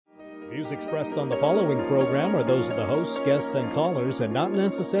views expressed on the following program are those of the hosts, guests, and callers, and not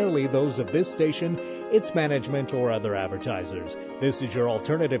necessarily those of this station, its management, or other advertisers. This is your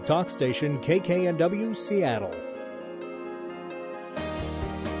alternative talk station, KKNW Seattle.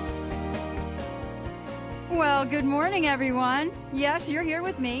 Well, good morning, everyone. Yes, you're here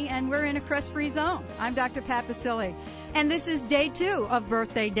with me, and we're in a crust-free zone. I'm Dr. Pat Baccili, and this is day 2 of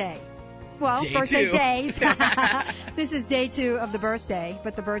Birthday Day. Well, day birthday 2. days. This is day 2 of the birthday,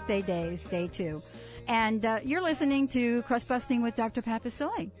 but the birthday day is day 2. And you're listening to Crustbusting with Dr. Pat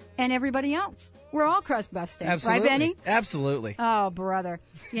Baccili and everybody else. We're all crust-busting. Absolutely. Right, Benny? Absolutely. Oh, brother.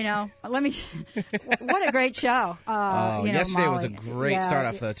 You know, what a great show. Yesterday Molly. was a great start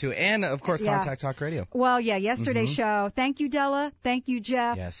off, though, too. And, of course, Contact Talk Radio. Well, yeah, yesterday's show. Thank you, Della. Thank you,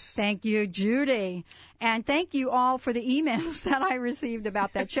 Jeff. Yes. Thank you, Judy. And thank you all for the emails that I received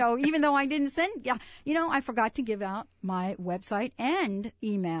about that show, even though I didn't send. I forgot to give out my website and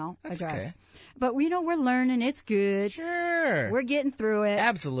email address. Okay. But, we're learning. It's good. Sure. We're getting through it.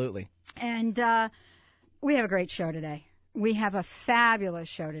 Absolutely. And we have a great show today. We have a fabulous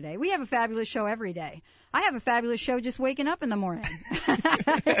show today. We have a fabulous show every day. I have a fabulous show just waking up in the morning.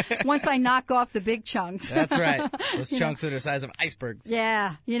 Once I knock off the big chunks. That's right. Those chunks that are the size of icebergs.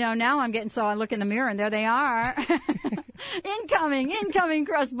 Yeah. Now I'm getting so I look in the mirror and there they are. Incoming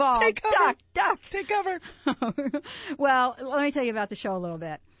crust ball. Take cover. Duck. Take cover. Well, let me tell you about the show a little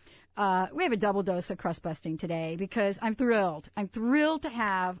bit. We have a double dose of crust busting today because I'm thrilled. I'm thrilled to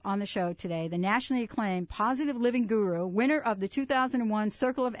have on the show today the nationally acclaimed positive living guru, winner of the 2001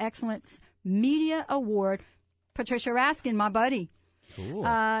 Circle of Excellence Media Award, Patricia Raskin, my buddy. Cool.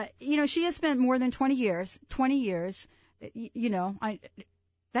 She has spent more than 20 years,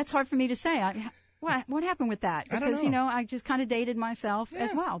 that's hard for me to say. What happened with that? Because, I don't know. I just kind of dated myself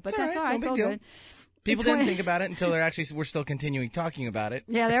as well, but that's all right. It's all deal. good. People didn't think about it until we're still continuing talking about it.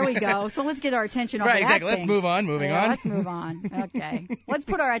 Yeah, there we go. So let's get our attention on right, exactly. Let's move on. Moving on. Let's move on. Okay. Let's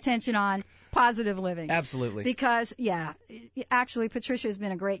put our attention on positive living. Absolutely. Because, actually, Patricia has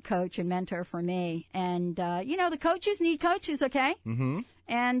been a great coach and mentor for me. And, the coaches need coaches, okay? Mm-hmm.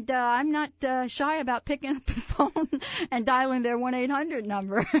 And I'm not shy about picking up the phone and dialing their 1-800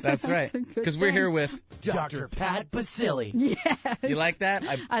 number. That's right. Because we're here with Dr. Pat Baccili. Yes. You like that?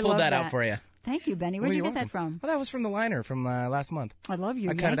 I pulled love that out for you. Thank you, Benny. Where'd you get that from? Well, that was from the liner from last month. I love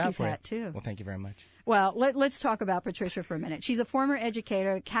your I cut it out Yankees for hat, you. too. Well, thank you very much. Well, let's talk about Patricia for a minute. She's a former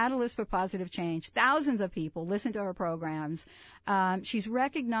educator, catalyst for positive change. Thousands of people listen to her programs. She's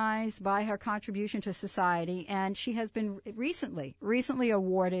recognized by her contribution to society, and she has been recently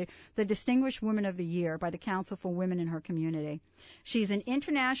awarded the Distinguished Woman of the Year by the Council for Women in her community. She's an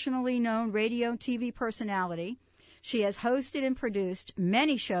internationally known radio and TV personality. She has hosted and produced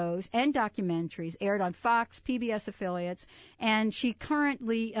many shows and documentaries aired on Fox, PBS affiliates, and she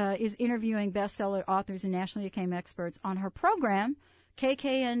currently is interviewing bestseller authors and nationally acclaimed experts on her program,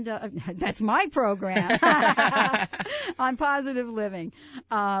 that's my program, on Positive Living,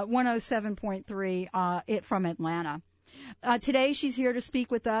 107.3 from Atlanta. Today she's here to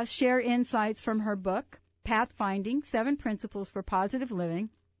speak with us, share insights from her book, Pathfinding, 7 Principles for Positive Living.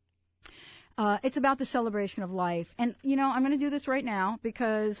 It's about the celebration of life. And, I'm going to do this right now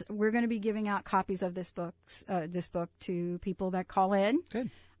because we're going to be giving out copies of this book to people that call in.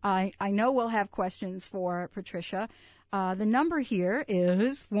 Good. I know we'll have questions for Patricia. The number here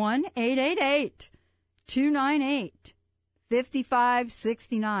is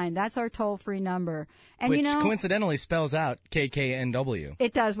 1-888-298-5569. That's our toll-free number. And which coincidentally spells out KKNW.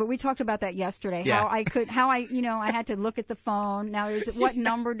 It does, but we talked about that yesterday. Yeah. I had to look at the phone. Now, what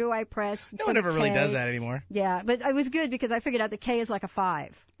number do I press? No one ever really does that anymore. Yeah, but it was good because I figured out the K is like a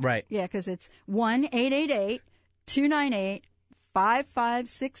 5. Right. Yeah, because it's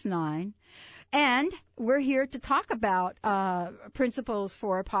 1-888-298-5569. And we're here to talk about principles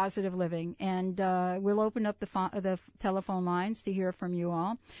for positive living, and we'll open up the telephone lines to hear from you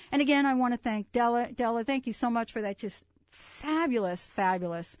all. And again, I want to thank Della. Della, thank you so much for that just fabulous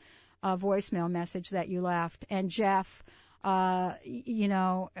voicemail message that you left. And Jeff, I'm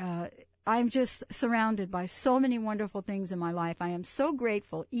just surrounded by so many wonderful things in my life. I am so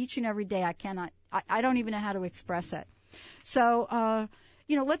grateful each and every day. I don't even know how to express it. So,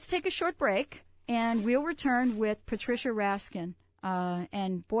 let's take a short break, and we'll return with Patricia Raskin.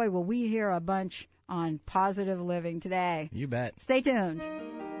 And boy, will we hear a bunch on positive living today. You bet. Stay tuned.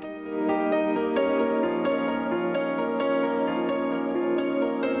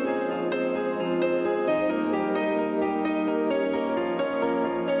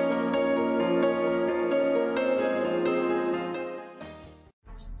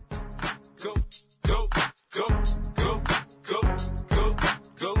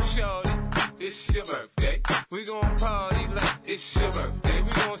 Go, shorty. it's your birthday. We gon' party like it's your birthday.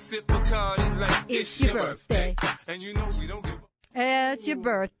 We gon' sip Bacardi like it's your birthday. And you know we don't give a... It's your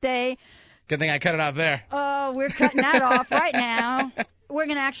birthday. Good thing I cut it off there. Oh, we're cutting that off right now. We're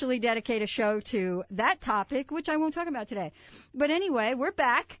going to actually dedicate a show to that topic, which I won't talk about today. But anyway, we're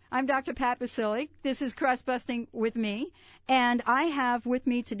back. I'm Dr. Pat Baccili. This is Crustbusting with me. And I have with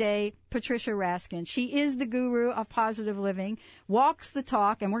me today Patricia Raskin. She is the guru of positive living, walks the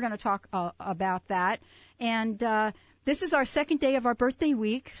talk, and we're going to talk about that. And this is our second day of our birthday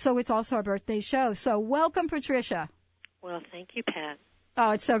week, so it's also our birthday show. So welcome, Patricia. Well, thank you, Pat.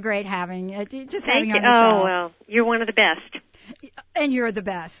 Oh, it's so great having you on the show. Oh, well, you're one of the best. And you're the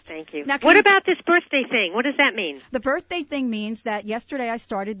best. Thank you. Now, what about this birthday thing? What does that mean? The birthday thing means that yesterday I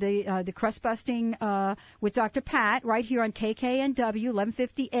started the Crustbusting with Dr. Pat right here on KKNW,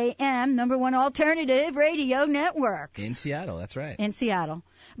 1150 AM, #1 alternative radio network. In Seattle, that's right. In Seattle.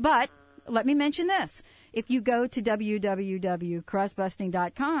 But let me mention this. If you go to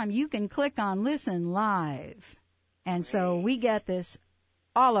www.crustbusting.com, you can click on Listen Live. And so we get this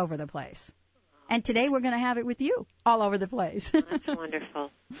all over the place. And today we're going to have it with you all over the place. That's wonderful.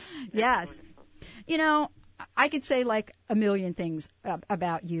 Yes. Wonderful. You know, I could say like a million things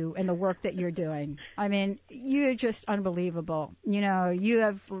about you and the work that you're doing. I mean, you're just unbelievable. You know, you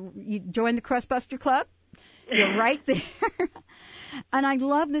joined the Crustbuster Club. You're right there. And I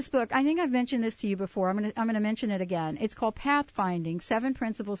love this book. I think I've mentioned this to you before. I'm going to mention it again. It's called Pathfinding: 7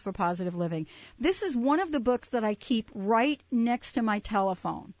 Principles for Positive Living. This is one of the books that I keep right next to my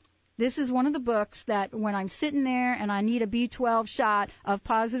telephone. This is one of the books that when I'm sitting there and I need a B12 shot of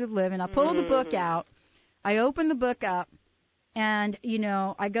positive living, I pull the book out, I open the book up, and, you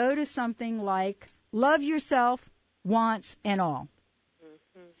know, I go to something like love yourself, wants, and all.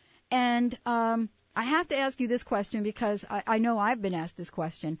 And I have to ask you this question because I know I've been asked this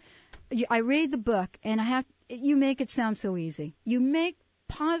question. I read the book, and you make it sound so easy. You make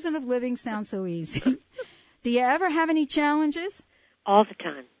positive living sound so easy. Do you ever have any challenges? All the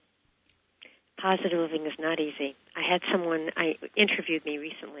time. Positive living is not easy. I had someone interviewed me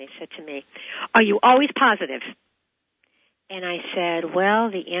recently said to me, "Are you always positive?" And I said, well,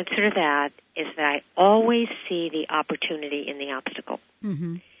 the answer to that is that I always see the opportunity in the obstacle.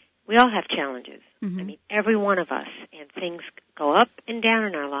 Mm-hmm. We all have challenges. Mm-hmm. I mean, every one of us, and things go up and down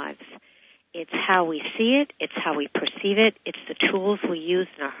in our lives. It's how we see it. It's how we perceive it. It's the tools we use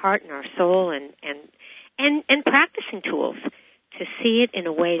in our heart and our soul and practicing tools to see it in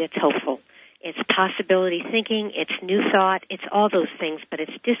a way that's hopeful. It's possibility thinking, it's new thought, it's all those things, but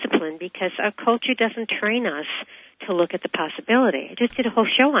it's discipline because our culture doesn't train us to look at the possibility. I just did a whole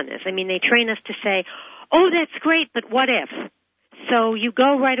show on this. I mean, they train us to say, oh, that's great, but what if? So you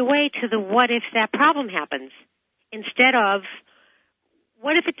go right away to the what if that problem happens instead of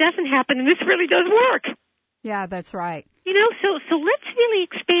what if it doesn't happen and this really does work? Yeah, that's right. You know, so let's really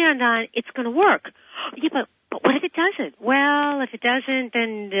expand on it's going to work. Yeah, but what if it doesn't? Well, if it doesn't,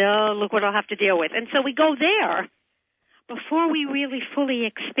 then look what I'll have to deal with. And so we go there before we really fully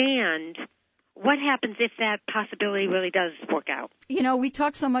expand what happens if that possibility really does work out. You know, we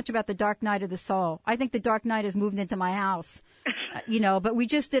talk so much about the dark night of the soul. I think the dark night has moved into my house, but we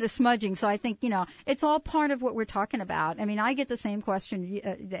just did a smudging. So I think, it's all part of what we're talking about. I mean, I get the same question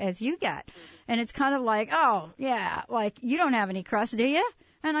as you get. And it's kind of like, oh, yeah, like you don't have any crust, do you?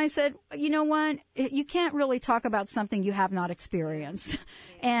 And I said, you know what? You can't really talk about something you have not experienced.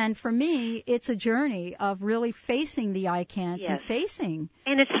 And for me, it's a journey of really facing the I can'ts and facing.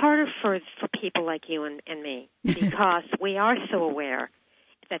 And it's harder for people like you and me because we are so aware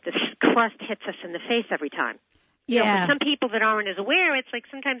that the crust hits us in the face every time. Yeah. For some people that aren't as aware, it's like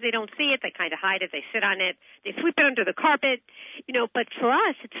sometimes they don't see it, they kind of hide it, they sit on it, they sweep it under the carpet, but for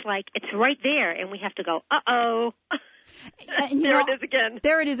us, it's like it's right there, and we have to go, uh-oh. There it is again.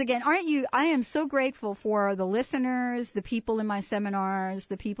 There it is again. Aren't you? I am so grateful for the listeners, the people in my seminars,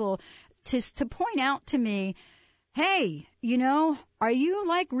 the people to point out to me, hey, are you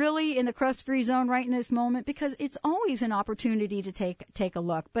like really in the crust-free zone right in this moment? Because it's always an opportunity to take a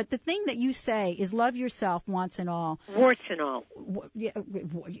look. But the thing that you say is love yourself once and all. Warts and all.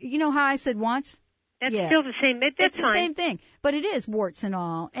 You know how I said once? That's still the same. That's the same thing, but it is warts and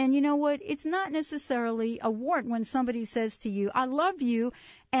all. And you know what? It's not necessarily a wart when somebody says to you, I love you,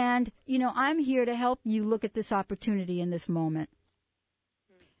 and, I'm here to help you look at this opportunity in this moment.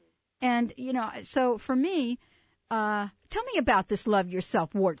 Mm-hmm. And, so for me, tell me about this love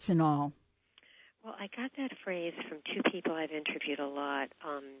yourself, warts and all. Well, I got that phrase from two people I've interviewed a lot,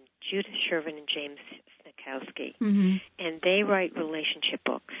 Judith Shervin and James Snikowski, mm-hmm. and they write relationship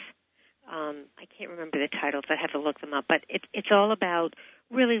books. I can't remember the titles. I have to look them up. But it's all about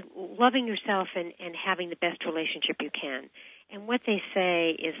really loving yourself and having the best relationship you can. And what they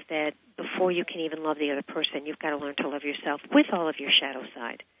say is that before you can even love the other person, you've got to learn to love yourself with all of your shadow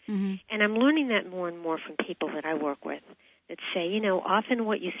side. Mm-hmm. And I'm learning that more and more from people that I work with that say, you know, often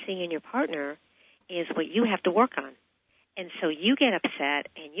what you see in your partner is what you have to work on. And so you get upset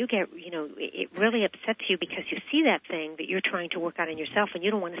and you get, you know, it really upsets you because you see that thing that you're trying to work on in yourself and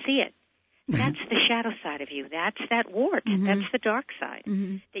you don't want to see it. That's the shadow side of you. That's that wart. Mm-hmm. That's the dark side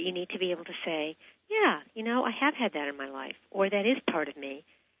that you need to be able to say, yeah, you know, I have had that in my life, or that is part of me,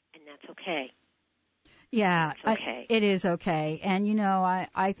 and that's okay. Yeah, that's okay. It is okay. And, you know,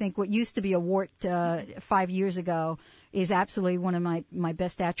 I think what used to be a wart 5 years ago is absolutely one of my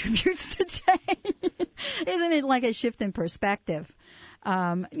best attributes today. Isn't it like a shift in perspective?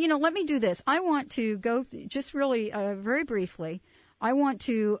 You know, let me do this. I want to go just really very briefly. I want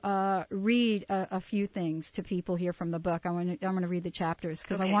to read a few things to people here from the book. I'm going to read the chapters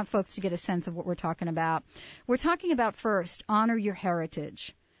because I want folks to get a sense of what we're talking about. We're talking about, first, honor your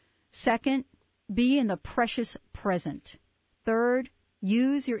heritage. Second, be in the precious present. Third,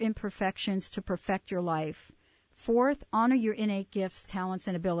 use your imperfections to perfect your life. Fourth, honor your innate gifts, talents,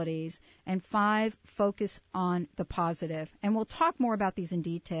 and abilities. And 5, focus on the positive. And we'll talk more about these in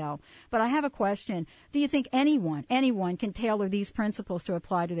detail. But I have a question. Do you think anyone can tailor these principles to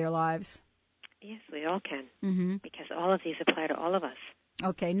apply to their lives? Yes, we all can. Because all of these apply to all of us.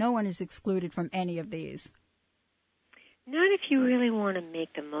 Okay, no one is excluded from any of these. Not if you really want to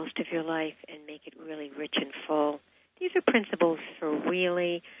make the most of your life and make it really rich and full. These are principles for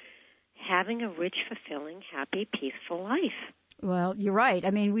really having a rich, fulfilling, happy, peaceful life. Well, you're right.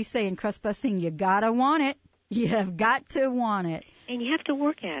 I mean, we say in Crustbusting, you gotta want it. You have got to want it, and you have to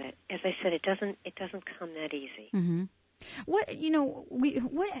work at it. As I said, it doesn't come that easy. Mm-hmm.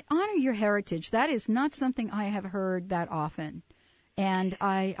 Honor your heritage. That is not something I have heard that often, and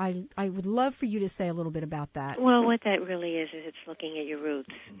I would love for you to say a little bit about that. Well, what that really is it's looking at your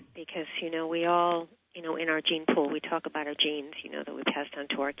roots, because we all. In our gene pool, we talk about our genes, that we passed on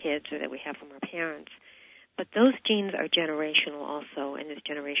to our kids or that we have from our parents. But those genes are generational also, and there's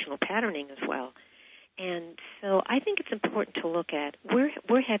generational patterning as well. And so I think it's important to look at where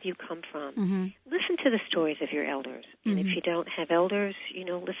have you come from. Mm-hmm. Listen to the stories of your elders. And if you don't have elders,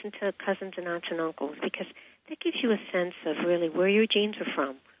 listen to cousins and aunts and uncles, because that gives you a sense of really where your genes are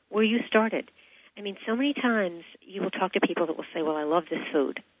from, where you started. I mean, so many times you will talk to people that will say, well, I love this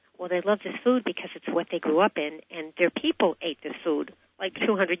food. Well, they love this food because it's what they grew up in, and their people ate this food like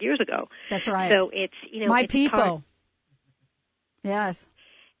 200 years ago. That's right. So it's, my it's people. Yes.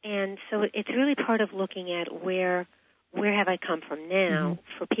 And so it's really part of looking at where have I come from now.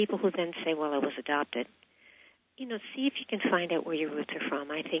 For people who then say, well, I was adopted, see if you can find out where your roots are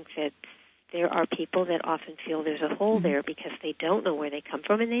from. I think that there are people that often feel there's a hole there because they don't know where they come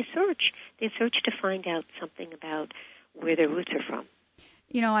from, and they search. They search to find out something about where their roots are from.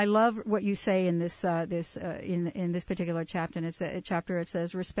 I love what you say in this in this particular chapter. And it's a chapter. It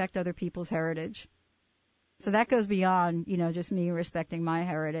says respect other people's heritage. So that goes beyond just me respecting my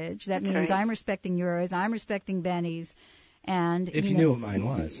heritage. That means I'm respecting yours. I'm respecting Benny's. And if you knew what mine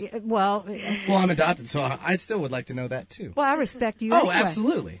was, well, I'm adopted, so I still would like to know that too. Well, I respect you. Oh, anyway.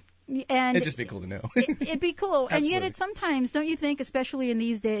 Absolutely. And it'd just be cool to know. It'd be cool. And yet it's sometimes, don't you think, especially in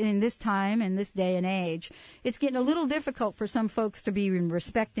this day and age, it's getting a little difficult for some folks to be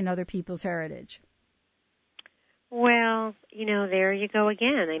respecting other people's heritage. Well, there you go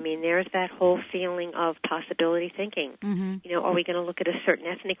again. I mean, there's that whole feeling of possibility thinking. Mm-hmm. Are we going to look at a certain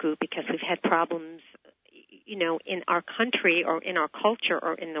ethnic group because we've had problems, in our country or in our culture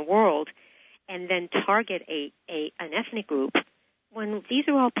or in the world, and then target an ethnic group? When these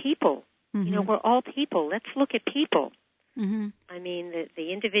are all people, we're all people. Let's look at people. Mm-hmm. I mean,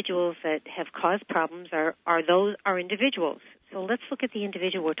 the individuals that have caused problems are individuals. So let's look at the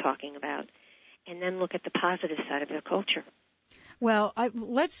individual we're talking about, and then look at the positive side of their culture. Well, I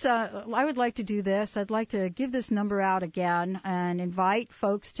would like to do this. I'd like to give this number out again and invite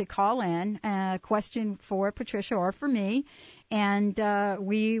folks to call in a question for Patricia or for me. And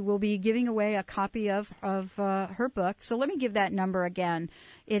we will be giving away a copy of her book. So let me give that number again.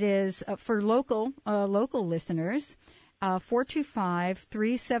 It is for local listeners,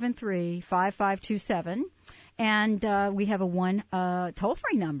 425-373-5527. And we have a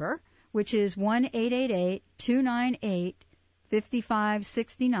toll-free number, which is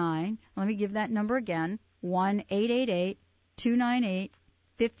 1-888-298-5569. Let me give that number again, 1-888-298-5569.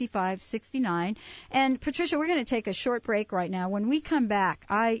 5569. And Patricia, we're going to take a short break right now. When we come back,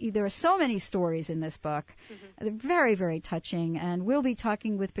 there are so many stories in this book. They're very, very touching. And we'll be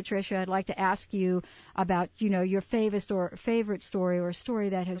talking with Patricia. I'd like to ask you about, your favorite story or a story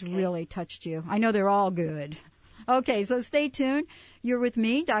that has really touched you. I know they're all good. Okay, so stay tuned. You're with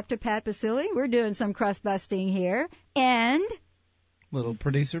me, Dr. Pat Baccili. We're doing some crust busting here. And little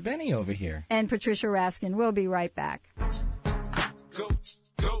producer Benny over here. And Patricia Raskin. We'll be right back. Go,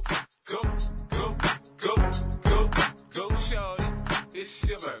 go, go, go, go, go, go, shorty. It's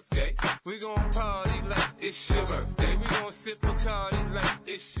your birthday. We gon' party like it's your birthday. We gon' sip Bacardi like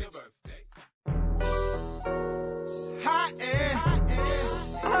it's your birthday. It's hot and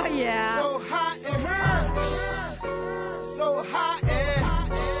oh yeah. So hot and hurt. So hot and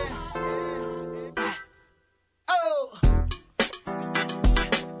oh.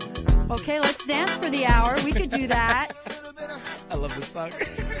 Okay, let's dance for the hour. We could do that. I love this song.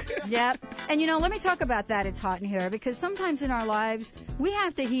 Yep. And let me talk about that. It's hot in here because sometimes in our lives we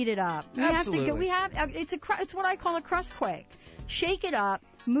have to heat it up. Absolutely. It's what I call a crust quake. Shake it up,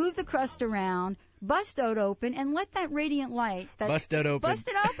 move the crust around, bust it open, and let that radiant light bust it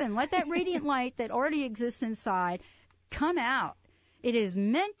open. Let that radiant light that already exists inside come out. It is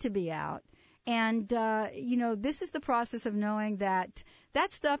meant to be out. And, this is the process of knowing that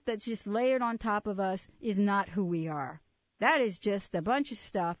stuff that's just layered on top of us is not who we are. That is just a bunch of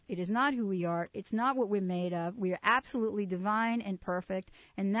stuff. It is not who we are. It's not what we're made of. We are absolutely divine and perfect.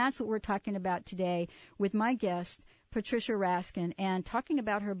 And that's what we're talking about today with my guest, Patricia Raskin, and talking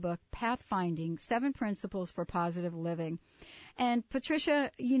about her book, Pathfinding, 7 Principles for Positive Living. And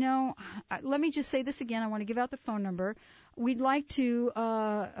Patricia, let me just say this again. I want to give out the phone number. We'd like to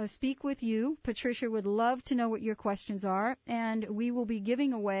speak with you. Patricia would love to know what your questions are, and we will be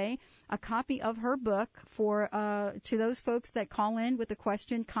giving away a copy of her book to those folks that call in with a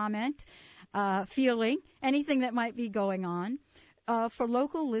question, comment, feeling, anything that might be going on. For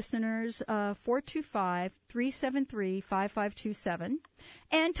local listeners, 425-373-5527,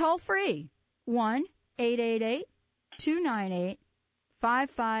 and toll free,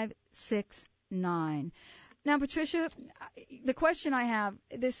 1-888-298-5569. Now, Patricia, the question I have,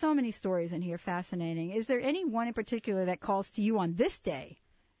 there's so many stories in here, fascinating. Is there any one in particular that calls to you on this day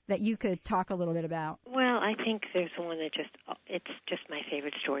that you could talk a little bit about? Well, I think there's one that it's just my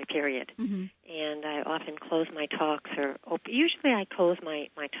favorite story, period. Mm-hmm. And I often close my talks, usually I close my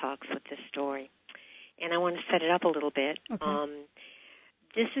talks with this story. And I want to set it up a little bit. Okay.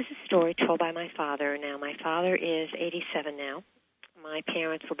 This is a story told by my father. Now, my father is 87 now. My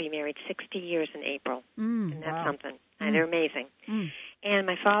parents will be married 60 years in April, and that's something. And they're amazing. And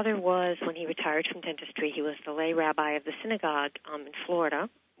my father was, when he retired from dentistry, he was the lay rabbi of the synagogue in Florida.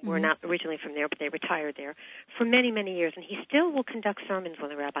 We're not originally from there, but they retired there for many, many years. And he still will conduct sermons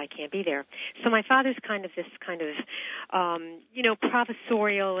when the rabbi can't be there. So my father's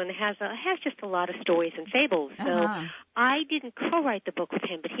professorial and has just a lot of stories and fables. So I didn't co-write the book with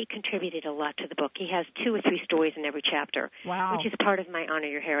him, but he contributed a lot to the book. He has 2 or 3 stories in every chapter, which is part of my Honor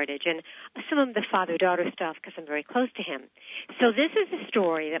Your Heritage. And some of the father-daughter stuff because I'm very close to him. So this is a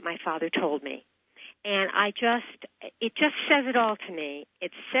story that my father told me. And it just says it all to me.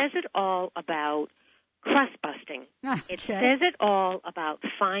 It says it all about crust busting. Okay. It says it all about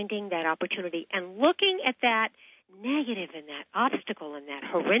finding that opportunity and looking at that negative and that obstacle and that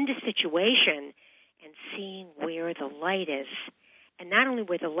horrendous situation and seeing where the light is. And not only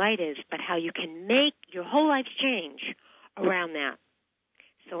where the light is, but how you can make your whole life's change around that.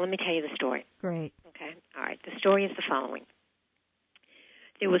 So let me tell you the story. Great. Okay. All right. The story is the following.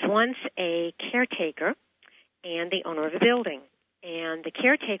 There was once a caretaker and the owner of a building. And the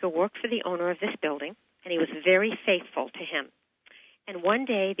caretaker worked for the owner of this building, and he was very faithful to him. And one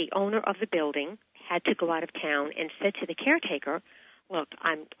day, the owner of the building had to go out of town and said to the caretaker, look,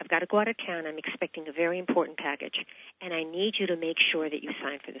 I've got to go out of town. I'm expecting a very important package, and I need you to make sure that you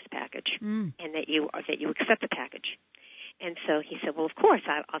sign for this package and that you accept the package. And so he said, well, of course,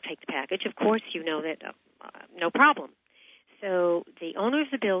 I'll take the package. Of course, you know that, no problem. So the owner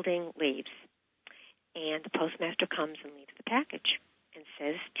of the building leaves, and the postmaster comes and leaves the package and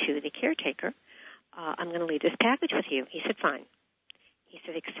says to the caretaker, I'm going to leave this package with you. He said, fine. He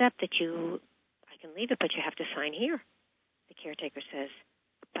said, except that I can leave it, but you have to sign here. The caretaker says,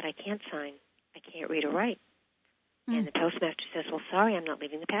 but I can't sign. I can't read or write. And the postmaster says, well, sorry, I'm not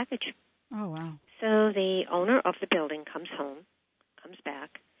leaving the package. Oh, wow. So the owner of the building comes home, comes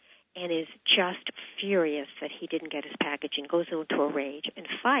back, and is just furious that he didn't get his package and goes into a rage and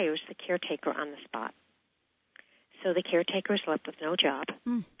fires the caretaker on the spot. So the caretaker is left with no job,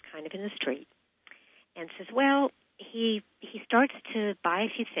 kind of in the street, and says, well, he starts to buy a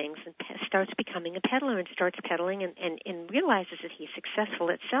few things and starts becoming a peddler and starts peddling and realizes that he's successful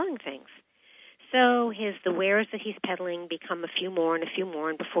at selling things. So the wares that he's peddling become a few more,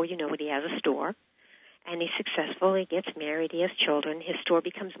 and before you know it, he has a store. And he's successful. He gets married. He has children. His store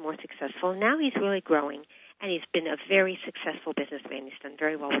becomes more successful. Now he's really growing, and he's been a very successful businessman. He's done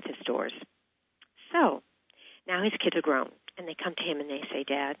very well with his stores. So now his kids are grown, and they come to him and they say,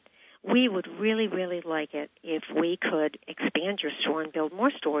 Dad, we would really, really like it if we could expand your store and build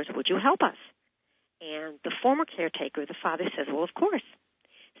more stores. Would you help us? And the former caretaker, the father, says, well, of course.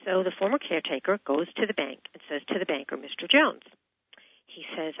 So the former caretaker goes to the bank and says to the banker, Mr. Jones, he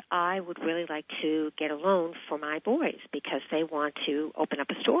says, I would really like to get a loan for my boys because they want to open up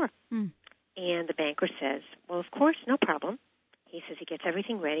a store. And the banker says, well, of course, no problem. He says he gets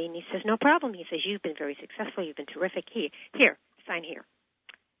everything ready, and he says, no problem. He says, you've been very successful. You've been terrific. Here, sign here.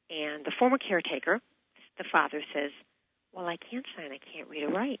 And the former caretaker, the father, says, well, I can't sign. I can't read or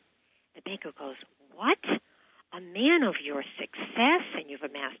write. The banker goes, what? A man of your success, and you've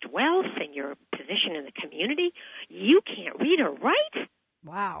amassed wealth, and your position in the community, you can't read or write?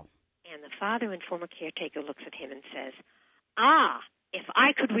 Wow. And the father and former caretaker looks at him and says, if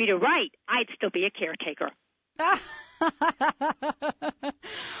I could read or write, I'd still be a caretaker.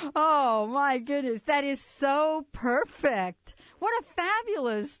 Oh, my goodness. That is so perfect. What a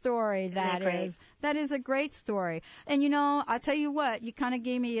fabulous story that is. That is a great story. And, I'll tell you what, you kind of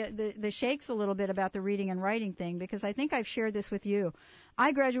gave me the shakes a little bit about the reading and writing thing, because I think I've shared this with you.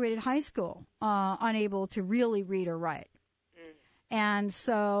 I graduated high school unable to really read or write. And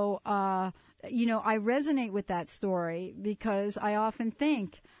so, I resonate with that story because I often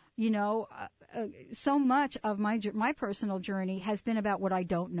think, so much of my personal journey has been about what I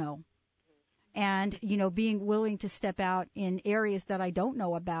don't know. And, being willing to step out in areas that I don't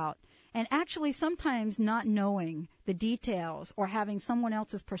know about. And actually sometimes not knowing the details or having someone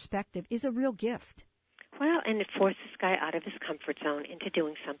else's perspective is a real gift. Well, and it forced this guy out of his comfort zone into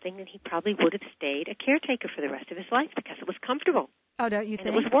doing something that he probably would have stayed a caretaker for the rest of his life because it was comfortable. Oh, don't you think?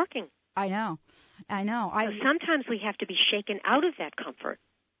 And it was working. I know. So sometimes we have to be shaken out of that comfort.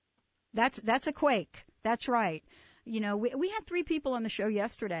 That's a quake. That's right. We had 3 people on the show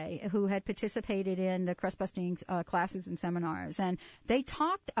yesterday who had participated in the Crustbusting classes and seminars, and they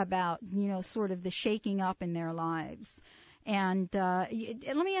talked about, sort of the shaking up in their lives. And let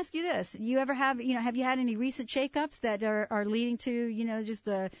me ask you this. You ever have you had any recent shakeups that are leading to, just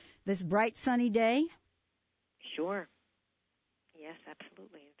this bright, sunny day? Sure. Yes,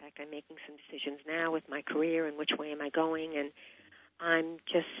 absolutely. In fact, I'm making some decisions now with my career and which way am I going, and I'm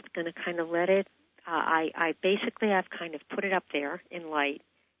just going to kind of let it. I've kind of put it up there in light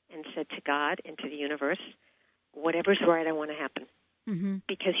and said to God and to the universe, whatever's right, I want to happen. Mm-hmm.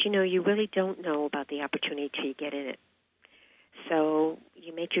 Because, you really don't know about the opportunity till you get in it. So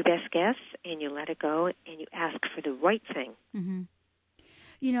you make your best guess and you let it go and you ask for the right thing. Mm-hmm.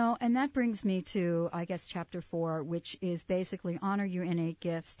 And that brings me to, I guess, chapter 4, which is basically honor your innate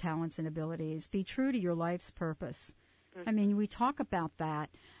gifts, talents, and abilities. Be true to your life's purpose. Mm-hmm. I mean, we talk about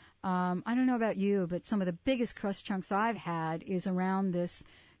that. I don't know about you, but some of the biggest crust chunks I've had is around this,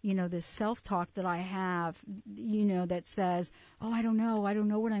 this self-talk that I have, that says, oh, I don't know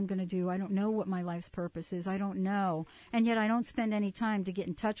what I'm going to do. I don't know what my life's purpose is. I don't know. And yet I don't spend any time to get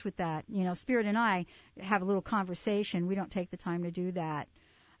in touch with that. Spirit and I have a little conversation. We don't take the time to do that.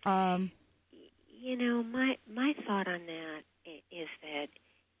 My thought on that is that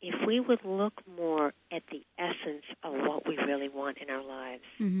if we would look more at the essence of what we really want in our lives,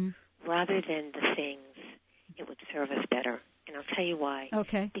 mm-hmm. rather than the things, it would serve us better. And I'll tell you why.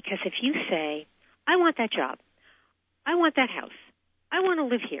 Okay. Because if you say, I want that job, I want that house, I want to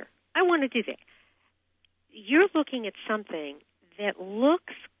live here, I want to do that, you're looking at something that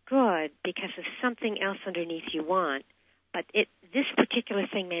looks good because of something else underneath you want, but this particular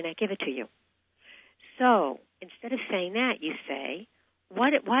thing may not give it to you. So instead of saying that, you say, why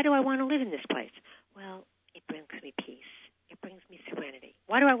do I want to live in this place? Well, it brings me peace. It brings me serenity.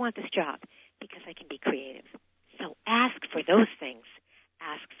 Why do I want this job? Because I can be creative. So ask for those things.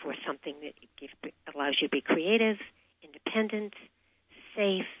 Ask for something that allows you to be creative, independent,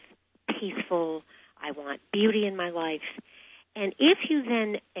 safe, peaceful. I want beauty in my life. And if you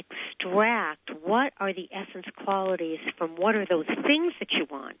then extract what are the essence qualities from what are those things that you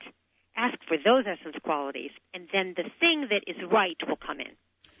want, ask for those essence qualities, and then the thing that is right will come in.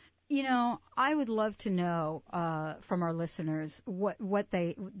 I would love to know from our listeners what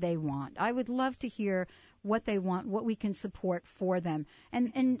they want. I would love to hear what they want, what we can support for them,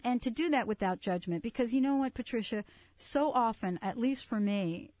 and to do that without judgment. Because you know what, Patricia, so often, at least for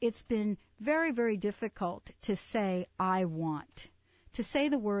me, it's been very, very difficult to say I want, to say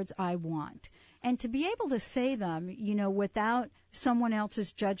the words I want, and to be able to say them, without someone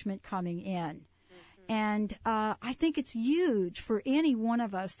else's judgment coming in. And I think it's huge for any one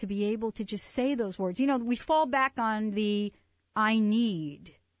of us to be able to just say those words. We fall back on the I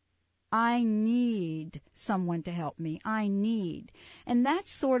need someone to help me. I need. And that's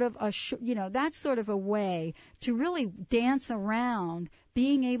sort of a way to really dance around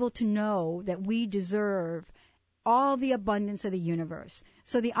being able to know that we deserve all the abundance of the universe.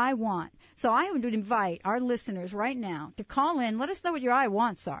 So the I want. So I would invite our listeners right now to call in. Let us know what your I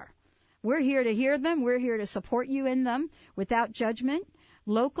wants are. We're here to hear them. We're here to support you in them without judgment.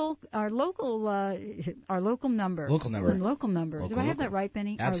 Our local number. Local number. Do I have that right,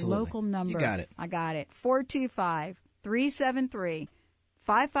 Benny? Absolutely. Our local number. You got it. I got it.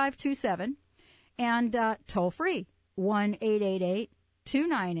 425-373-5527. And toll free,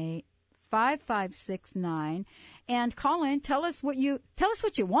 1-888-298-5569. And call in. Tell us what you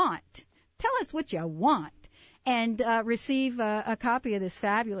want. Tell us what you want. And receive a copy of this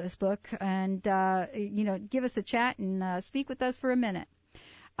fabulous book, and give us a chat and speak with us for a minute.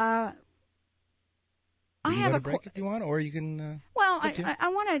 I have a break if you want, or you can. Well, I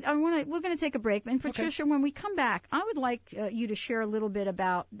want to. We're going to take a break, and Patricia, when we come back, I would like you to share a little bit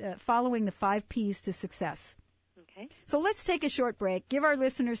about following the 5 P's to success. Okay. So let's take a short break. Give our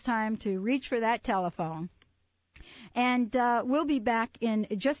listeners time to reach for that telephone, and we'll be back in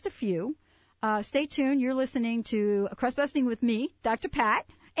just a few. Stay tuned. You're listening to Crustbusting with me, Dr. Pat,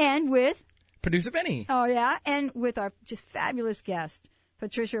 and with Producer Benny. Oh, yeah, and with our just fabulous guest,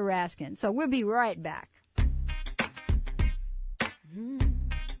 Patricia Raskin. So we'll be right back.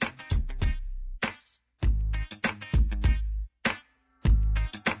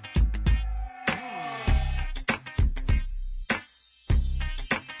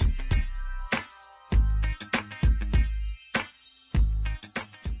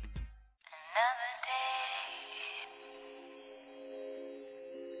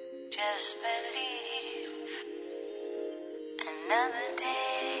 Just believe another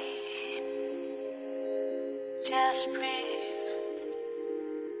day. Just breathe.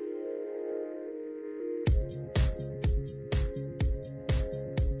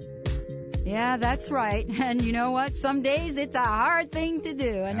 Yeah, that's right. And you know what? Some days it's a hard thing to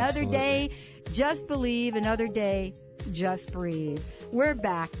do. Another day, just believe. Another day, just breathe. We're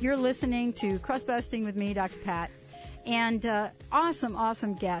back. You're listening to Crustbusting with me, Dr. Pat. And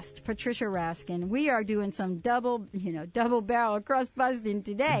awesome guest, Patricia Raskin. We are doing some double barrel crust busting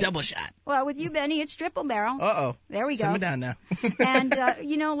today. Double shot. Well, with you, Benny, it's triple barrel. Uh-oh. There we go. Simmer down now. And,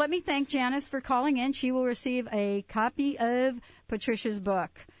 let me thank Janice for calling in. She will receive a copy of Patricia's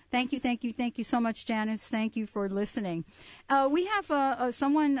book. Thank you so much, Janice. Thank you for listening. We have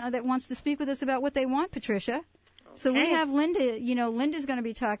someone that wants to speak with us about what they want, Patricia. So we have Linda. Linda's going to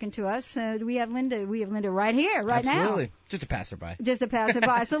be talking to us. Do we have Linda? We have Linda right here, right now. Absolutely. Just a passerby.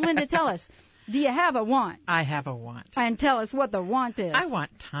 So, Linda, tell us, do you have a want? I have a want. And tell us what the want is. I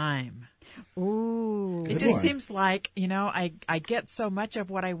want time. Ooh. It just seems like, I get so much of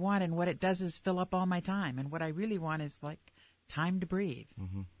what I want, and what it does is fill up all my time. And what I really want is, time to breathe.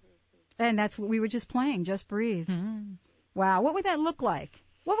 Mm-hmm. And that's what we were just playing, Just Breathe. Mm-hmm. Wow. What would that look like?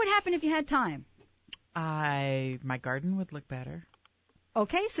 What would happen if you had time? My garden would look better.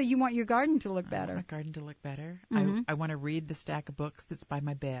 Okay, so you want your garden to look better. I want my garden to look better. Mm-hmm. I want to read the stack of books that's by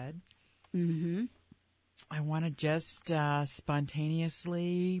my bed. Mm-hmm. I want to just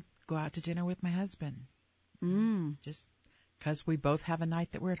spontaneously go out to dinner with my husband. Just because we both have a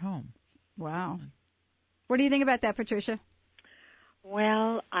night that we're at home. Wow. What do you think about that, Patricia?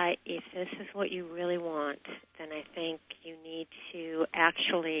 Well, if this is what you really want, then I think you need to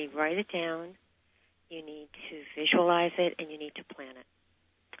actually write it down. You need to visualize it, and you need to plan it.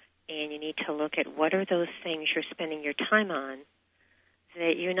 And you need to look at what are those things you're spending your time on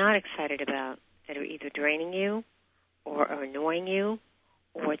that you're not excited about, that are either draining you or are annoying you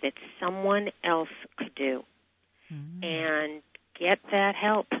or that someone else could do. Mm-hmm. And get that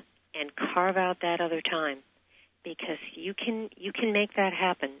help and carve out that other time, because you can make that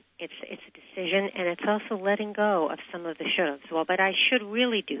happen. It's a decision, and it's also letting go of some of the shoulds. Well, but I should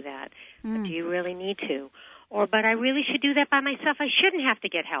really do that. But do you really need to? Or, but I really should do that by myself. I shouldn't have to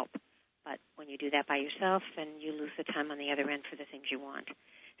get help. But when you do that by yourself, then you lose the time on the other end for the things you want.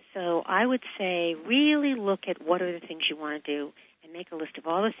 So I would say really look at what are the things you want to do and and make a list of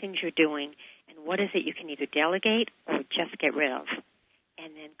all the things you're doing and what is it you can either delegate or just get rid of,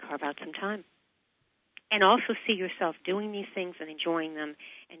 and then carve out some time. And also see yourself doing these things and enjoying them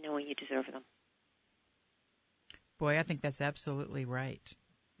and knowing you deserve them. Boy, I think that's absolutely right.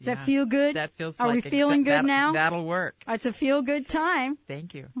 Does that feel good? That feels Are like we feeling good now? That'll work. It's a feel-good time.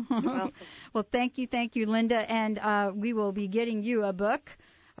 Thank you. Well, thank you, Linda. And we will be getting you a book,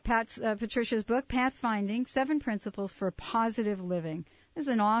 Patricia's book, Pathfinding, 7 Principles for Positive Living. This is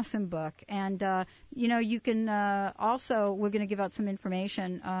an awesome book. And, you can also, we're going to give out some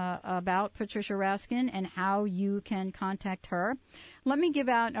information about Patricia Raskin and how you can contact her. Let me give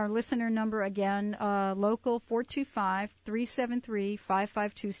out our listener number again, local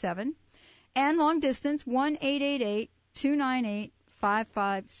 425-373-5527, and long distance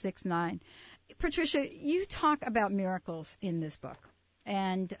 1-888-298-5569. Patricia, you talk about miracles in this book,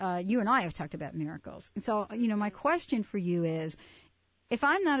 and you and I have talked about miracles. And so, my question for you is, if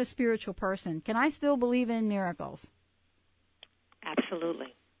I'm not a spiritual person, can I still believe in miracles?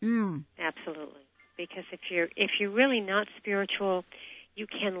 Absolutely. Absolutely. Because if you're really not spiritual, you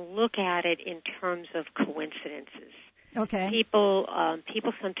can look at it in terms of coincidences. Okay. People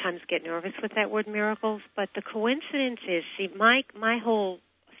sometimes get nervous with that word miracles, but the coincidence is, my whole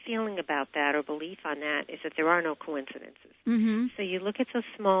feeling about that or belief on that is that there are no coincidences. Mm-hmm. So you look at those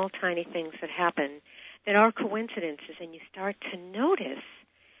small, tiny things that happen that are coincidences, and you start to notice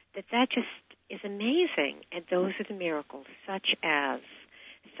that just is amazing. And those are the miracles, such as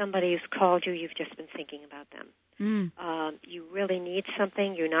somebody who's called you, you've just been thinking about them. You really need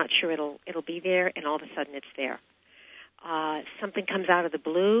something, you're not sure it'll be there, and all of a sudden it's there. Something comes out of the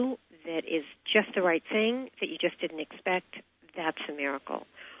blue that is just the right thing that you just didn't expect, that's a miracle.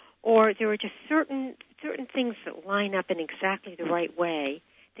 Or there are just certain things that line up in exactly the right way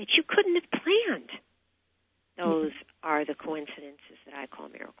that you couldn't have planned. Those are the coincidences that I call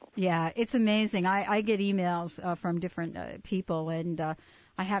miracles. Yeah, it's amazing. I get emails from different people, and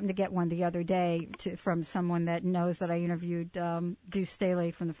I happened to get one the other day from someone that knows that I interviewed Deuce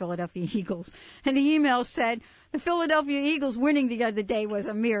Staley from the Philadelphia Eagles. And the email said, the Philadelphia Eagles winning the other day was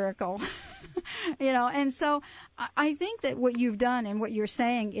a miracle. And so I think that what you've done and what you're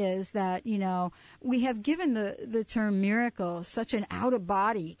saying is that, we have given the term miracle such an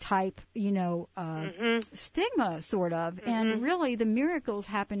out-of-body type, stigma, sort of. Mm-hmm. And really the miracles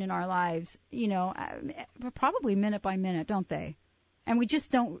happen in our lives, probably minute by minute, don't they? And we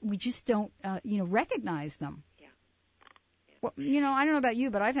just don't recognize them. Yeah. Well, I don't know about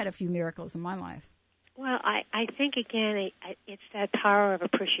you, but I've had a few miracles in my life. Well, I think, again, it's that power of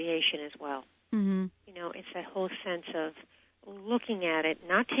appreciation as well. Mm-hmm. It's that whole sense of looking at it,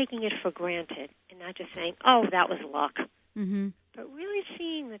 not taking it for granted, and not just saying, oh, that was luck. Mm-hmm. But really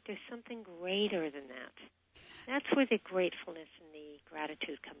seeing that there's something greater than that. That's where the gratefulness and the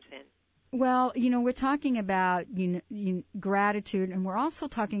gratitude comes in. Well, we're talking about gratitude, and we're also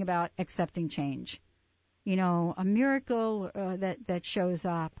talking about accepting change. A miracle that shows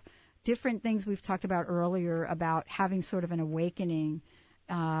up. Different things we've talked about earlier about having sort of an awakening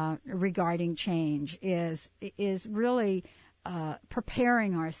regarding change is really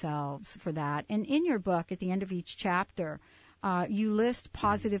preparing ourselves for that. And in your book, at the end of each chapter, you list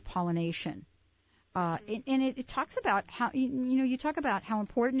positive pollination. And it talks about how, you talk about how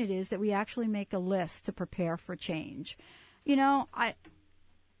important it is that we actually make a list to prepare for change.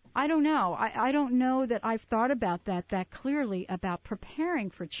 I don't know. I don't know that I've thought about that clearly about preparing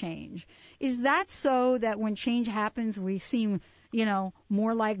for change. Is that so that when change happens, we seem,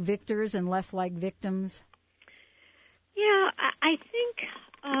 more like victors and less like victims? Yeah, I think,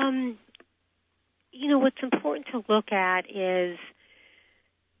 what's important to look at is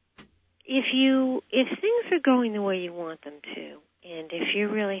if things are going the way you want them to, and if you're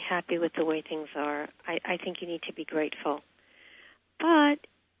really happy with the way things are, I think you need to be grateful. But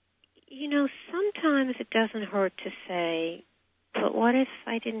sometimes it doesn't hurt to say, but what if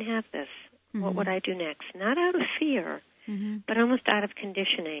I didn't have this? Mm-hmm. What would I do next? Not out of fear, mm-hmm. but almost out of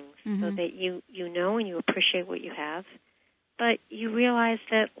conditioning, mm-hmm. so that you know and you appreciate what you have, but you realize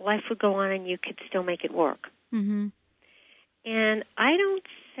that life would go on and you could still make it work. Mm-hmm. And I don't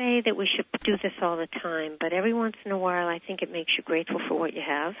say that we should do this all the time, but every once in a while I think it makes you grateful for what you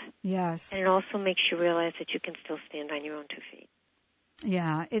have. Yes. And it also makes you realize that you can still stand on your own 2 feet.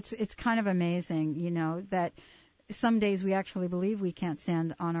 Yeah, it's kind of amazing, that some days we actually believe we can't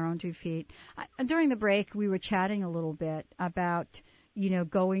stand on our own 2 feet. During the break, we were chatting a little bit about,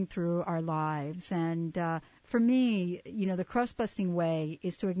 going through our lives. And for me, the crust-busting way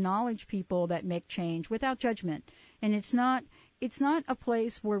is to acknowledge people that make change without judgment. And it's not it's not a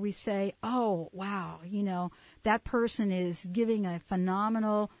place where we say, oh, wow, that person is giving a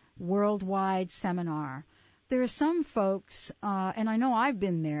phenomenal worldwide seminar. There are some folks, and I know I've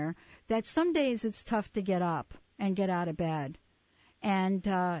been there, that some days it's tough to get up and get out of bed. And,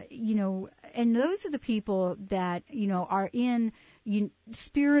 and those are the people that, are in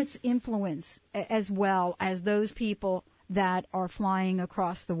Spirit's influence as well as those people that are flying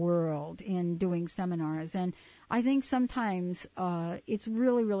across the world in doing seminars. And I think sometimes it's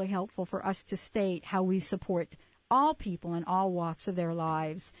really, really helpful for us to state how we support all people in all walks of their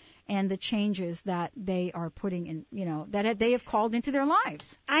lives and the changes that they are putting in, that they have called into their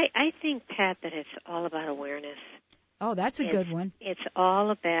lives. I think, Pat, that it's all about awareness. Oh, that's a good one. It's all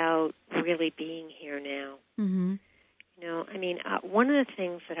about really being here now. Mm-hmm. One of the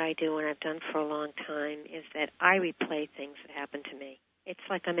things that I do and I've done for a long time is that I replay things that happen to me. It's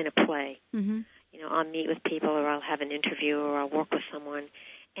like I'm in a play. Mm-hmm. I'll meet with people or I'll have an interview or I'll work with someone,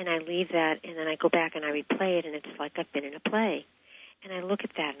 and I leave that, and then I go back and I replay it, and it's like I've been in a play. And I look at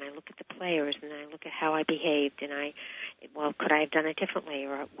that, and I look at the players, and I look at how I behaved, and could I have done it differently,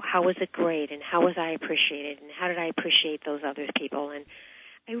 or how was it great, and how was I appreciated, and how did I appreciate those other people? And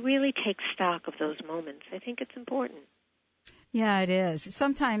I really take stock of those moments. I think it's important. Yeah, it is.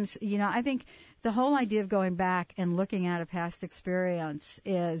 Sometimes, I think the whole idea of going back and looking at a past experience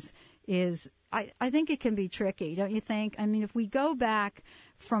is I think it can be tricky, don't you think? I mean, if we go back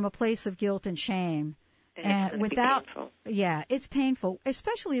from a place of guilt and shame, and without, it's painful,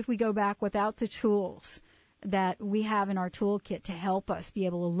 especially if we go back without the tools that we have in our toolkit to help us be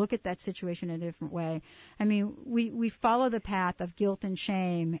able to look at that situation in a different way. I mean, we follow the path of guilt and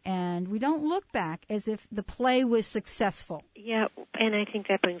shame, and we don't look back as if the play was successful. Yeah, and I think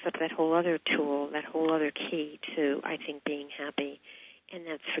that brings up that whole other tool, that whole other key to, I think, being happy, and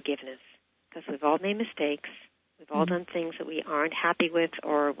that's forgiveness. Because we've all made mistakes. We've all done things that we aren't happy with,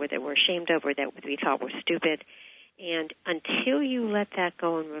 or that we're ashamed of, or that we thought were stupid. And until you let that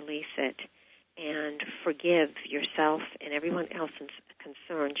go and release it and forgive yourself and everyone else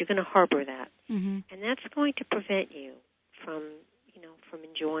concerned, you're going to harbor that. Mm-hmm. And that's going to prevent you from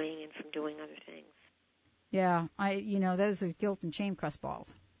enjoying and from doing other things. Yeah, those are guilt and shame crust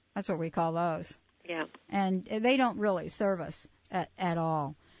balls. That's what we call those. Yeah. And they don't really serve us at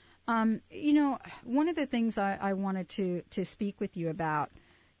all. One of the things I wanted to speak with you about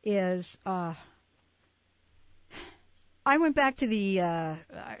is I went back to the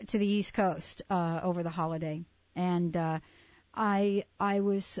East Coast over the holiday, and I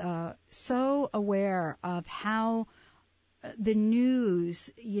was so aware of how the news,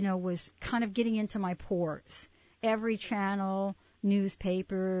 was kind of getting into my pores. Every channel,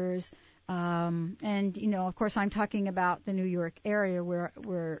 newspapers. And, of course, I'm talking about the New York area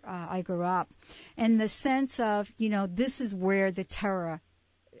where I grew up, and the sense of, this is where the terror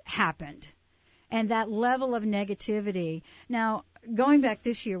happened, and that level of negativity. Now, going back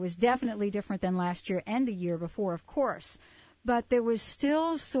this year was definitely different than last year and the year before, of course, but there was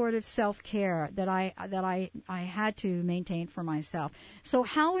still sort of self-care that I had to maintain for myself. So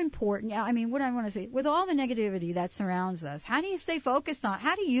how important, what I want to say, with all the negativity that surrounds us, how do you stay focused on,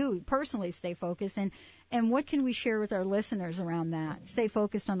 how do you personally stay focused, and what can we share with our listeners around that? Stay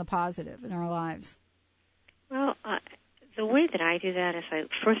focused on the positive in our lives. Well, the way that I do that is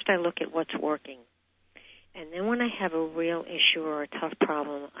I look at what's working. And then when I have a real issue or a tough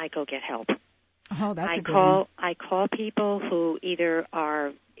problem, I go get help. Oh, that's a good one. I call people who either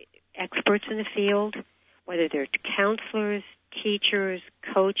are experts in the field, whether they're counselors, teachers,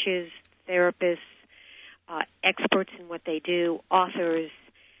 coaches, therapists, experts in what they do, authors.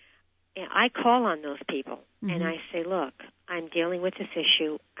 And I call on those people, and I say, look, I'm dealing with this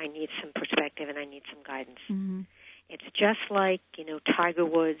issue. I need some perspective, and I need some guidance. Mm-hmm. It's just like, Tiger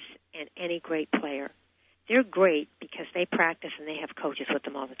Woods and any great player. They're great because they practice and they have coaches with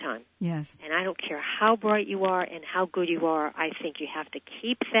them all the time. Yes. And I don't care how bright you are and how good you are, I think you have to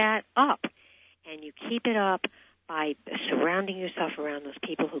keep that up. And you keep it up by surrounding yourself around those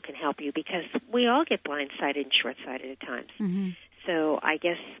people who can help you, because we all get blindsided and short-sighted at times. Mm-hmm. So I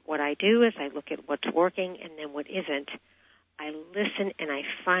guess what I do is I look at what's working, and then what isn't. I listen and I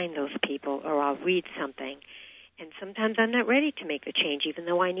find those people, or I'll read something. And sometimes I'm not ready to make the change, even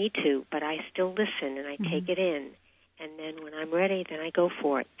though I need to, but I still listen and I take it in. And then when I'm ready, then I go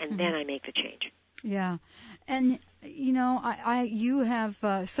for it, and then I make the change. Yeah. And, you have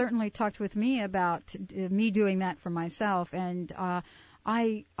certainly talked with me about me doing that for myself, and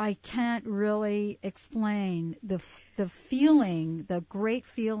I can't really explain the feeling, the great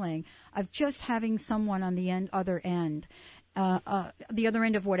feeling of just having someone on the other end. the other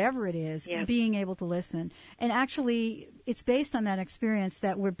end of whatever it is, being able to listen. And actually, it's based on that experience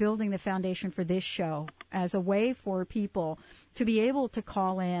that we're building the foundation for this show as a way for people to be able to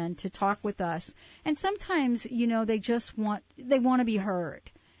call in, to talk with us. And sometimes, they just want to be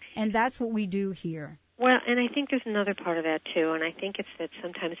heard. And that's what we do here. Well, and I think there's another part of that, too, and I think it's that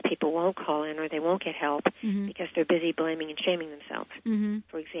sometimes people won't call in or they won't get help because they're busy blaming and shaming themselves.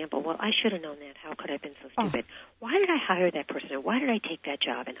 For example, well, I should have known that. How could I have been so stupid? Why did I hire that person? Or why did I take that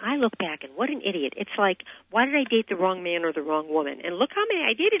job? And I look back, and what an idiot. It's like, why did I date the wrong man or the wrong woman? And look how many,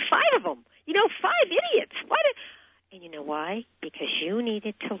 I dated 5 of them. 5 idiots. And you know why? Because you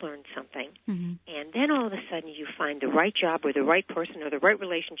needed to learn something. And then all of a sudden you find the right job or the right person or the right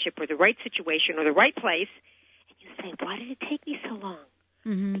relationship or the right situation or the right place. And you say, why did it take me so long?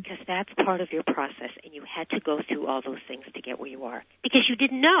 Because that's part of your process. And you had to go through all those things to get where you are. Because you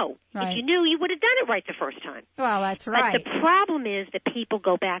didn't know. Right. If you knew, you would have done it right the first time. Well, that's right. But the problem is that people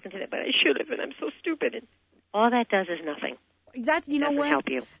go back into that, but I should have, and I'm so stupid. And all that does is nothing. That's doesn't what help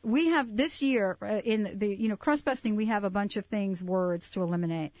you. We have this year in the Crustbusting. We have a bunch of words to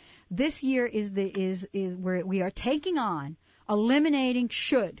eliminate. This year is where we are taking on eliminating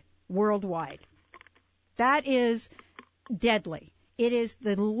should worldwide. That is deadly. It is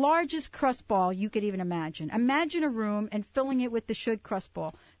the largest crust ball you could even imagine. Imagine a room and filling it with the should crust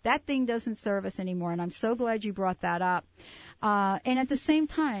ball. That thing doesn't serve us anymore, and I'm so glad you brought that up. And at the same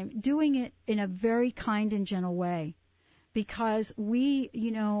time, doing it in a very kind and gentle way. Because we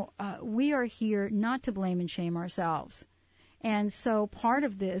are here not to blame and shame ourselves. And so part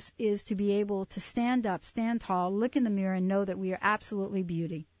of this is to be able to stand up, stand tall, look in the mirror and know that we are absolutely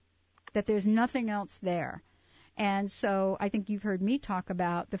beauty, that there's nothing else there. And so I think you've heard me talk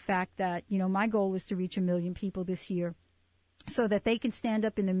about the fact that, my goal is to reach 1 million people this year so that they can stand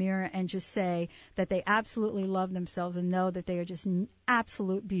up in the mirror and just say that they absolutely love themselves and know that they are just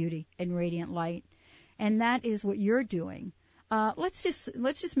absolute beauty and radiant light. And that is what you're doing. Let's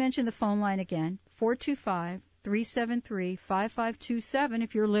just mention the phone line again, 425-373-5527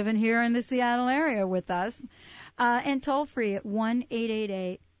 if you're living here in the Seattle area with us. And toll free at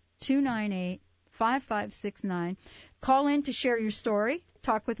 1-888-298-5569. Call in to share your story,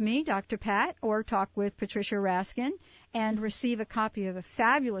 talk with me, Dr. Pat, or talk with Patricia Raskin, and receive a copy of a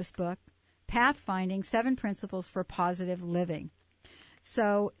fabulous book, Pathfinding 7 Principles for Positive Living.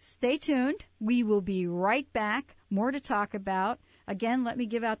 So stay tuned. We will be right back. More to talk about. Again, let me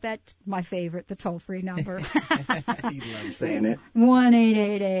give out my favorite, the toll-free number. You love saying it.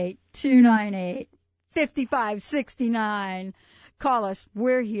 1-888-298-5569. Call us.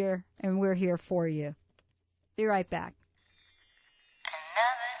 We're here, and we're here for you. Be right back.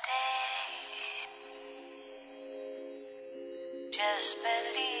 Another day. Just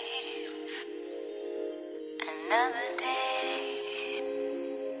believe. Another day.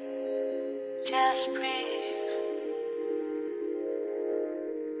 Just breathe.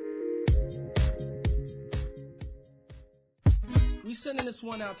 We sending this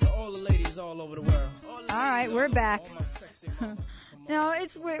one out to all the ladies all over the world. All right, we're back. No,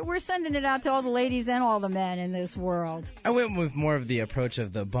 we're sending it out to all the ladies and all the men in this world. I went with more of the approach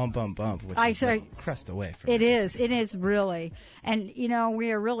of the bump, bump, bump, which is like crust away from it. It is really. And,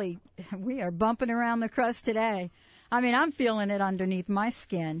 we are bumping around the crust today. I mean, I'm feeling it underneath my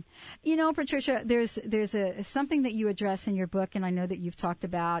skin. Patricia, there's something that you address in your book, and I know that you've talked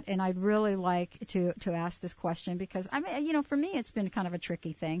about, and I'd really like to ask this question because, for me, it's been kind of a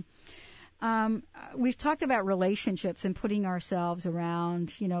tricky thing. We've talked about relationships and putting ourselves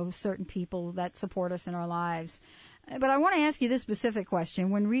around, certain people that support us in our lives. But I want to ask you this specific question.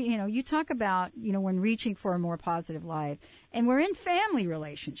 When you talk about, when reaching for a more positive life, and we're in family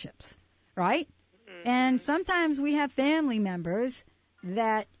relationships, right? And sometimes we have family members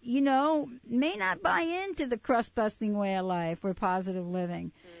that, may not buy into the crust-busting way of life or positive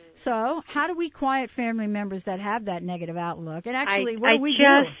living. So how do we quiet family members that have that negative outlook? And actually, what do we do?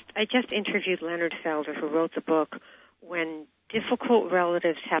 I just interviewed Leonard Felder, who wrote the book, When Difficult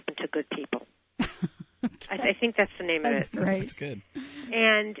Relatives Happen to Good People. Okay. I think that's the name of it. That's great. That's good.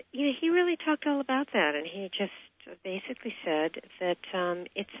 And, he really talked all about that. And he just basically said that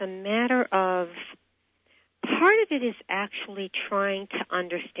it's a matter of... Part of it is actually trying to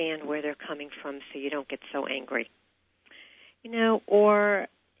understand where they're coming from so you don't get so angry. Or,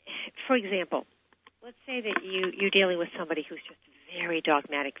 for example, let's say that you're dealing with somebody who's just very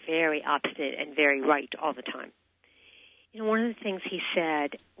dogmatic, very obstinate, and very right all the time. One of the things he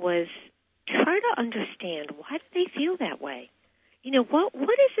said was try to understand why do they feel that way? What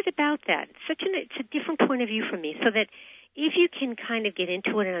is it about that? It's a different point of view for me so that if you can kind of get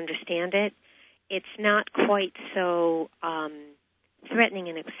into it and understand it, it's not quite so threatening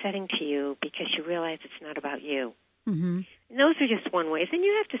and upsetting to you because you realize it's not about you. Mm-hmm. And those are just one ways, and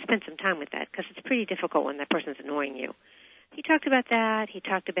you have to spend some time with that because it's pretty difficult when that person's annoying you. He talked about that. He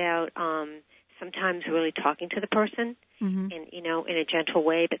talked about sometimes really talking to the person and, in a gentle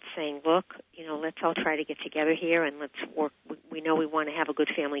way, but saying, look, let's all try to get together here and let's work. We know we want to have a good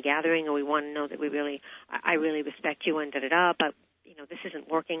family gathering, or we want to know that I really respect you and da-da-da, but, this isn't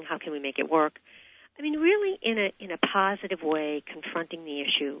working. How can we make it work? I mean, really in a positive way, confronting the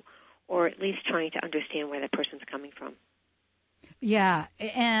issue, or at least trying to understand where that person's coming from. Yeah,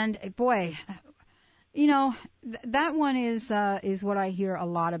 and boy, that one is what I hear a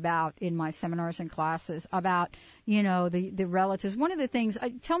lot about in my seminars and classes about, the relatives. One of the things,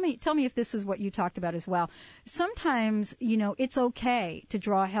 tell me if this is what you talked about as well. Sometimes, it's okay to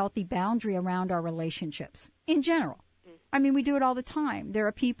draw a healthy boundary around our relationships in general. I mean, we do it all the time. There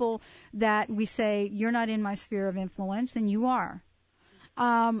are people that we say, you're not in my sphere of influence, and you are.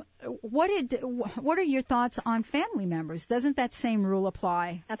 What are your thoughts on family members? Doesn't that same rule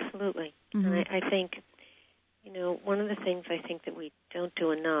apply? Absolutely. Mm-hmm. And I think, one of the things I think that we don't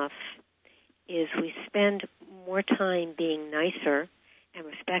do enough is we spend more time being nicer and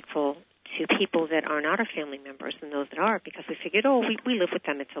respectful to people that are not our family members than those that are, because we figured, we live with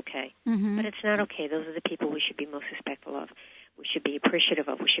them, it's okay. Mm-hmm. But it's not okay. Those are the people we should be most respectful of. We should be appreciative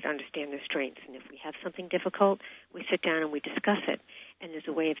of. We should understand their strengths. And if we have something difficult, we sit down and we discuss it. And there's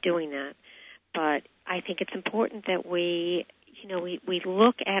a way of doing that. But I think it's important that we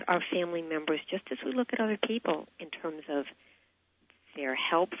look at our family members just as we look at other people in terms of they're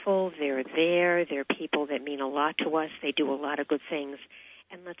helpful, they're there, they're people that mean a lot to us, they do a lot of good things.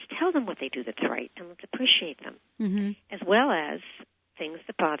 And let's tell them what they do that's right, and let's appreciate them. Mm-hmm. As well as things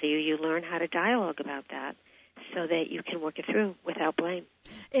that bother you, you learn how to dialogue about that so that you can work it through without blame.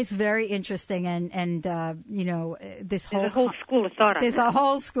 It's very interesting, and this whole... There's a whole school of thought on There's that. a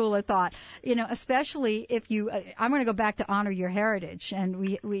whole school of thought, especially if you... I'm going to go back to honor your heritage, and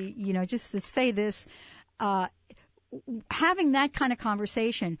we just to say this, having that kind of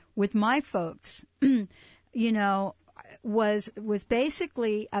conversation with my folks, was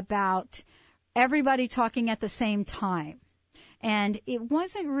basically about everybody talking at the same time. And it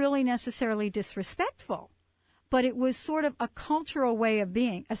wasn't really necessarily disrespectful, but it was sort of a cultural way of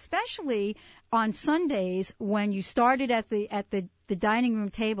being, especially on Sundays when you started at the dining room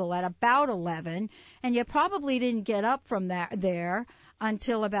table at about 11, and you probably didn't get up from there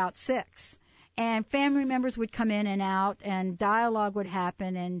until about 6. And family members would come in and out, and dialogue would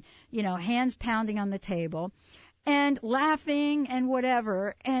happen, and, hands pounding on the table, and laughing and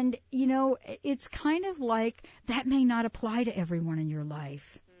whatever. And, it's kind of like that may not apply to everyone in your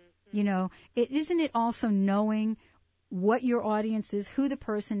life. Mm-hmm. Isn't it also knowing what your audience is, who the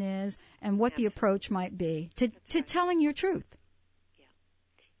person is, and what the approach might be to telling your truth?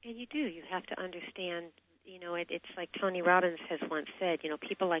 Yeah. And you do. You have to understand, it's like Tony Robbins has once said,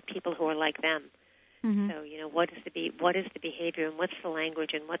 people like people who are like them. Mm-hmm. So, what is the behavior, and what's the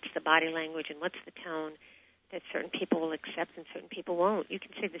language, and what's the body language, and what's the tone that certain people will accept and certain people won't. You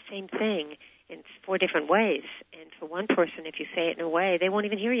can say the same thing in 4 different ways. And for one person, if you say it in a way, they won't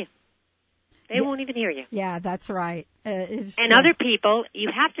even hear you. They won't even hear you. Yeah, that's right. And other people,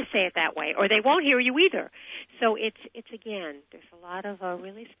 you have to say it that way, or they won't hear you either. So it's again, there's a lot of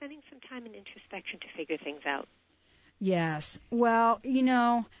really spending some time in introspection to figure things out. Yes. Well,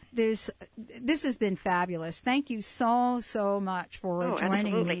 this has been fabulous. Thank you so much for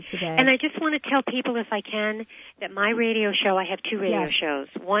joining me today. And I just want to tell people, if I can, that my radio show, I have 2 radio shows.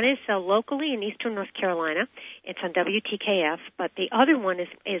 One is locally in eastern North Carolina. It's on WTKF. But the other one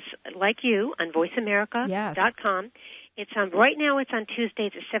is like you, on VoiceAmerica.com. It's on, right now it's on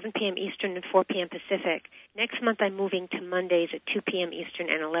Tuesdays at 7 p.m. Eastern and 4 p.m. Pacific. Next month I'm moving to Mondays at 2 p.m. Eastern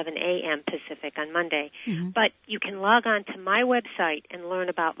and 11 a.m. Pacific on Monday. Mm-hmm. But you can log on to my website and learn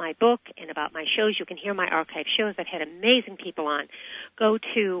about my book and about my shows. You can hear my archive shows. I've had amazing people on. Go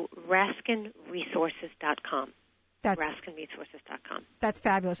to RaskinResources.com. RaskinResources.com. That's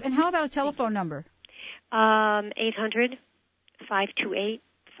fabulous. And how about a telephone number?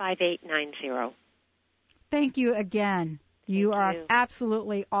 800-528-5890. Thank you again. You are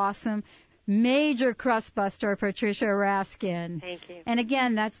absolutely awesome. Major crustbuster, Patricia Raskin. Thank you. And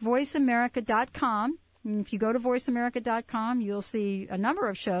again, that's voiceamerica.com. And if you go to voiceamerica.com, you'll see a number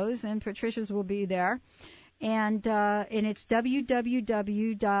of shows, and Patricia's will be there. And it's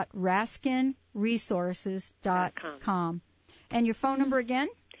www.raskinresources.com. And your phone number again?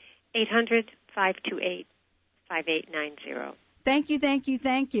 800-528-5890. Thank you.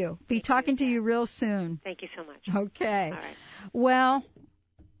 Be talking to you real soon. Thank you so much. Okay. All right. Well,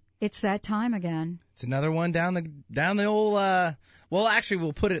 It's that time again. It's another one down the old. Well, actually,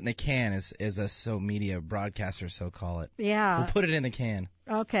 we'll put it in the can, as us so media broadcasters so call it. Yeah. We'll put it in the can.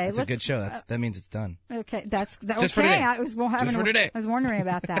 Okay. It's a good show. That means it's done. Okay. That's just for today. I was wondering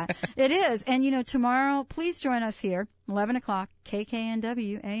about that. It is. And, tomorrow, please join us here, 11 o'clock,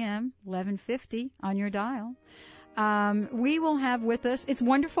 KKNW AM, 1150 on your dial. We will have with us, it's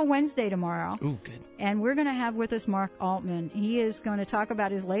Wonderful Wednesday tomorrow. Ooh, good. And we're going to have with us Mark Altman. He is going to talk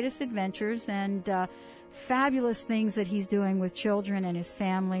about his latest adventures and fabulous things that he's doing with children and his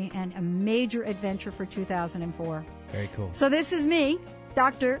family, and a major adventure for 2004. Very cool. So this is me,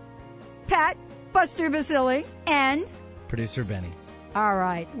 Dr. Pat Buster Baccili, and producer Benny. All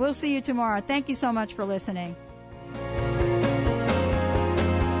right. We'll see you tomorrow. Thank you so much for listening.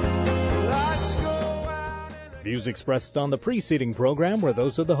 Views expressed on the preceding program were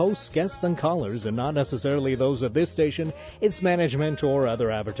those of the hosts, guests, and callers, and not necessarily those of this station, its management, or other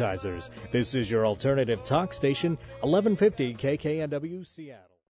advertisers. This is your alternative talk station, 1150 KKNW Seattle.